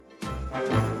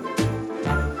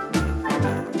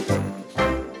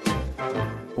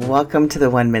Welcome to the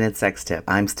 1 Minute Sex Tip.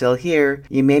 I'm still here.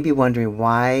 You may be wondering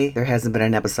why there hasn't been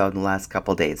an episode in the last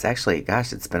couple days. Actually,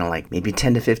 gosh, it's been like maybe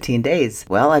 10 to 15 days.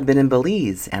 Well, I've been in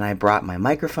Belize and I brought my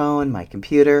microphone, my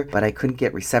computer, but I couldn't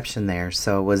get reception there,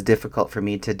 so it was difficult for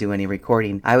me to do any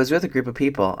recording. I was with a group of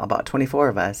people, about 24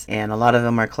 of us, and a lot of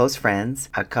them are close friends.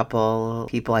 A couple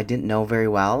people I didn't know very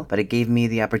well, but it gave me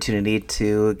the opportunity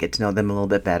to get to know them a little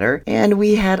bit better. And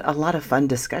we had a lot of fun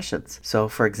discussions. So,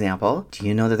 for example, do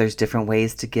you know that there's different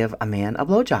ways to give a man a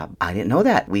blowjob? I didn't know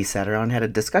that. We sat around and had a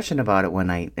discussion about it one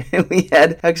night. We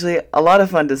had actually a lot of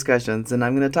fun discussions, and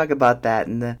I'm going to talk about that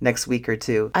in the next week or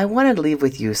two. I wanted to leave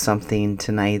with you something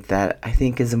tonight that I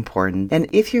think is important. And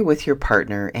if you're with your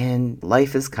partner and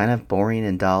life is kind of boring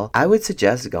and dull, I would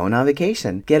suggest going on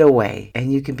vacation. Get away.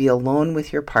 And you can be alone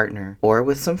with your partner or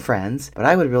with some friends, but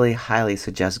I would really highly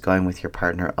suggest going with your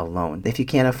partner alone. If you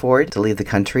can't afford to leave the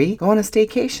country, go on a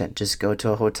staycation. Just go to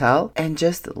a hotel and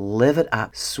just live it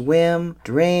up. Swim,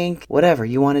 drink, whatever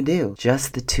you want to do.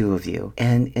 Just the two of you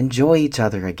and enjoy each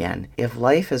other again. If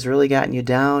life has really gotten you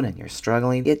down and you're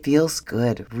struggling, it feels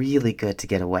good, really good to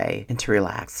get away and to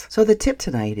relax. So the tip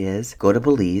tonight is go to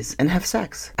Belize and have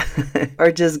sex.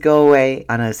 Or just go away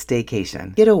on a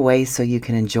staycation. Get away so you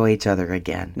can enjoy each other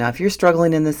again. Now, if you're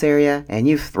struggling in this area and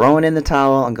you've thrown in the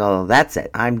towel and go, that's it,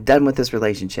 I'm done with this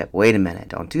relationship. Wait a minute,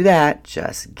 don't do that.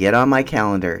 Just get on my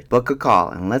calendar, book a call,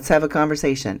 and let's have a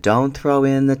conversation. Don't throw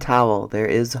in the towel. There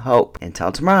is hope.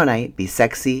 Until tomorrow night, be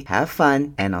sexy, have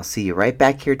fun, and I'll see you right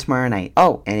back here tomorrow night.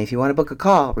 Oh, and if you want to book a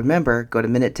call, remember, go to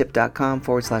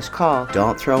minutetip.com/call.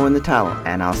 Don't throw in the towel,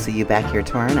 and I'll see you back here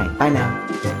tomorrow night. Bye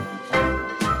now.